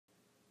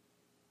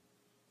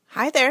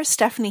Hi there,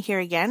 Stephanie here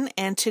again,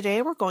 and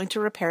today we're going to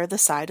repair the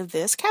side of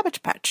this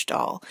Cabbage Patch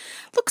doll.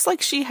 Looks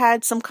like she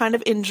had some kind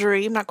of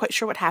injury. I'm not quite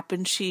sure what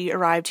happened. She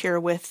arrived here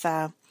with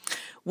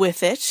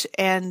it,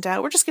 and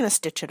we're just going to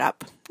stitch it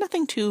up.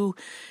 Nothing too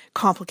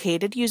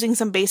complicated. Using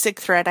some basic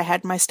thread I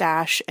had in my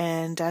stash,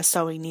 and a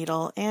sewing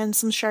needle, and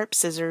some sharp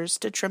scissors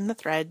to trim the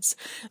threads.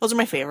 Those are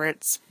my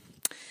favorites.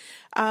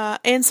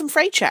 And some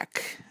fray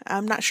check.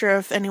 I'm not sure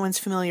if anyone's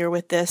familiar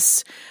with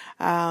this,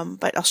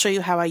 but I'll show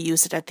you how I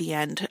use it at the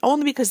end.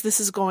 Only because this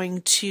is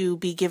going to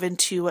be given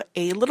to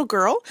a little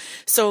girl,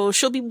 so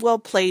she'll be well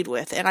played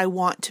with, and I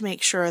want to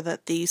make sure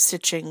that the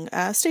stitching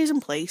stays in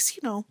place,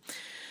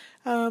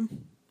 So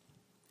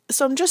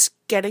I'm just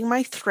getting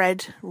my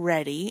thread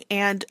ready,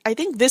 and I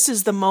think this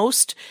is the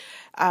most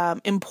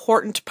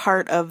important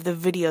part of the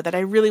video that I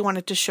really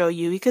wanted to show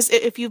you, because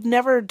if you've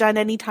never done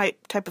any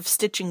type of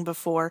stitching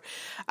before,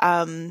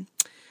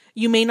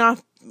 you may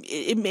not,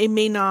 it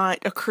may not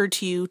occur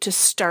to you to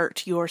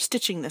start your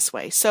stitching this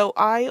way. So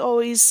I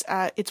always,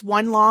 it's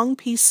one long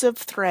piece of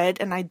thread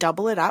and I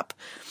double it up,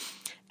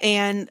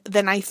 and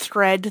then I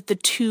thread the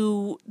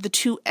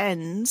two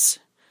ends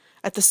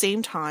at the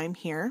same time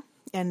here.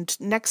 And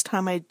next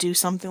time I do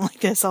something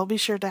like this, I'll be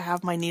sure to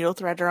have my needle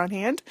threader on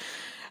hand.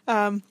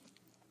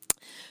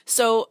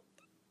 So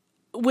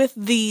with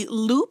the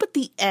loop at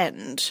the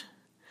end,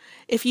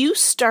 if you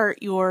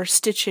start your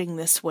stitching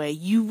this way,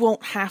 you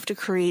won't have to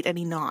create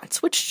any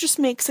knots, which just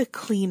makes a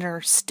cleaner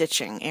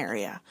stitching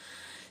area.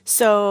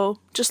 So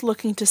just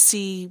looking to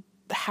see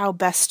how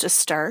best to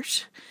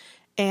start.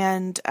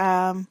 And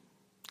I'm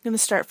going to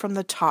start from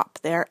the top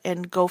there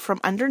and go from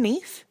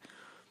underneath.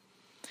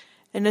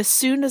 And as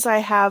soon as I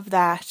have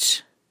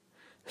that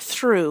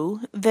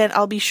through, then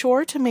I'll be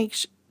sure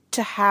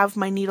to have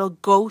my needle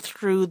go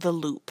through the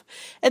loop.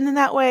 And then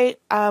that way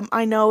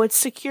I know it's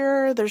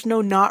secure, there's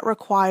no knot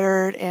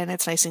required, and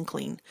it's nice and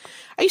clean.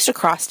 I used to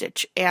cross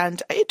stitch,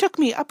 and it took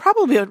me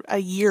probably a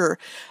year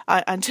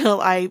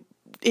until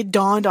it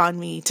dawned on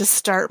me to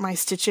start my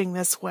stitching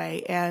this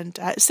way, and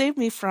it saved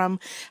me from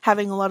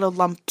having a lot of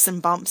lumps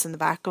and bumps in the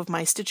back of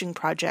my stitching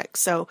project.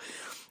 So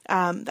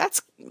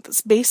that's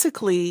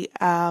basically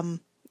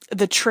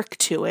the trick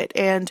to it.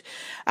 And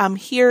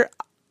here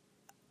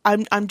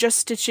I'm just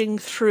stitching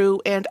through,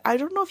 and I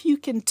don't know if you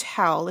can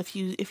tell, if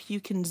you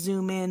can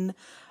zoom in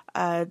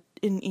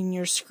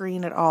your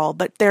screen at all,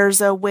 but there's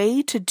a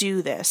way to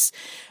do this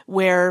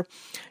where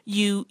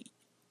you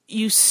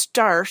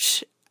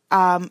start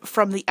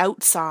from the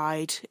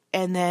outside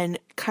and then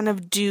kind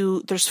of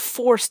there's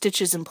 4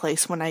 stitches in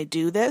place when I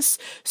do this,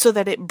 so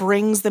that it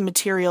brings the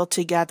material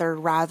together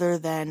rather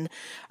than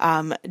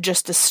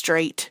just a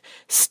straight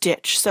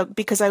stitch. So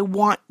because I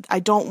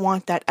don't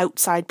want that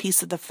outside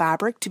piece of the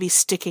fabric to be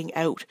sticking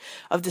out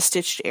of the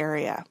stitched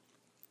area.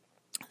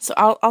 So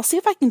I'll see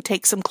if I can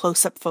take some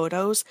close-up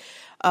photos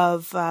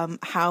of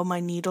how my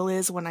needle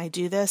is when I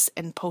do this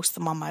and post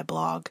them on my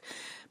blog.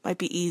 Might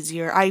be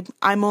easier.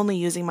 I'm only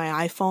using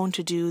my iPhone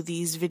to do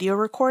these video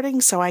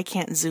recordings, so I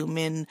can't zoom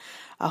in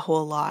a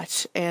whole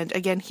lot. And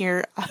again,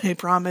 here I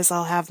promise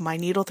I'll have my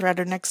needle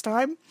threader next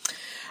time.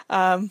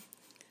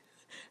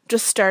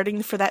 Just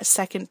starting for that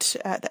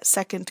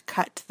second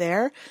cut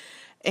there,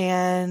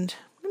 and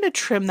I'm going to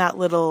trim that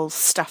little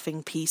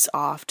stuffing piece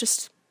off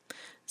just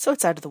so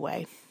it's out of the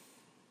way.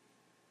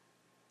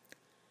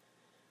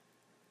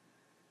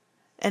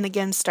 And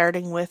again,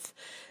 starting with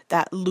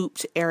that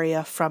looped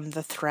area from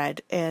the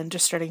thread, and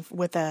just starting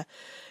with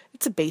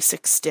it's a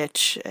basic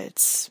stitch.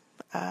 It's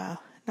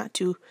not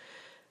too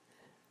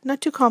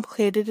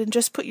complicated, and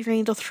just put your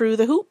needle through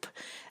the hoop,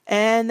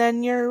 and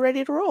then you're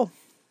ready to roll.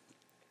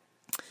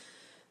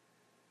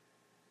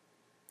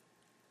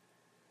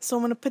 So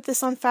I'm going to put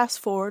this on fast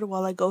forward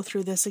while I go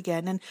through this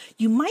again, and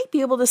you might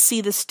be able to see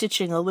the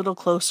stitching a little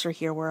closer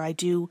here, where I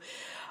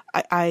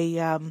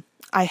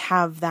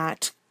have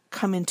that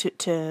come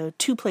into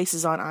 2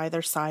 places on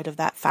either side of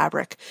that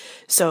fabric,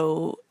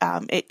 so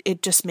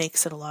it just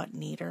makes it a lot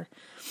neater.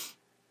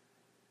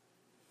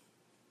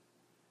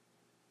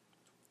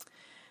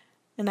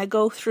 And I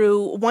go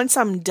through, once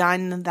I'm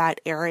done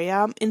that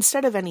area,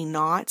 instead of any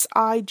knots,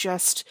 I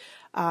just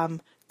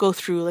go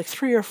through like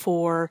 3 or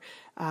 4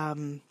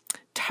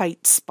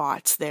 tight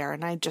spots there,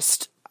 and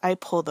I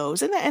pull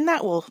those, and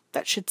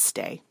that should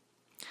stay.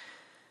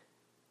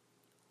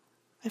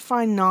 I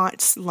find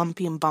knots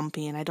lumpy and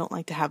bumpy, and I don't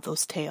like to have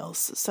those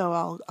tails.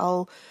 So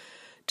I'll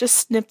just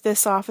snip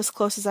this off as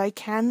close as I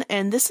can,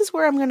 and this is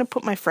where I'm going to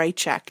put my fray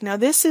check. Now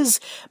this is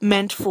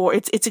meant for,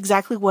 it's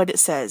exactly what it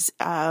says.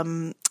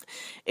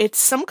 It's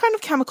some kind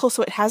of chemical,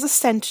 so it has a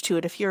scent to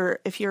it. If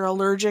you're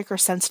allergic or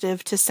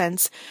sensitive to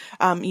scents,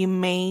 you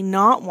may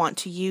not want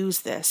to use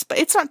this, but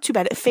it's not too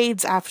bad. It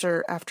fades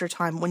after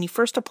time. When you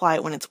first apply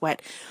it, when it's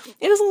wet,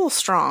 it is a little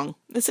strong.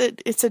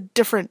 It's a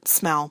different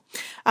smell,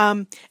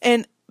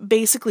 and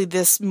basically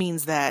this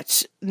means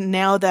that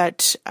now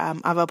that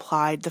I've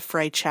applied the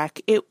fray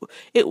check, it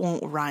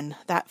won't run.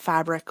 That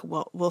fabric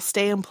will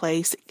stay in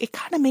place. It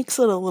kind of makes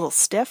it a little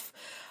stiff,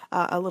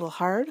 a little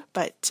hard,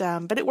 but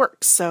it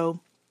works. So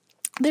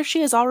there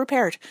she is, all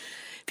repaired.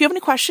 If you have any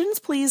questions,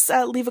 please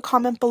leave a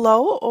comment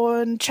below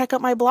and check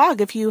out my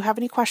blog if you have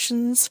any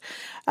questions.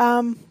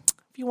 If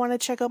you want to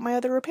check out my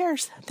other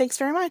repairs. Thanks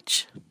very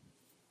much.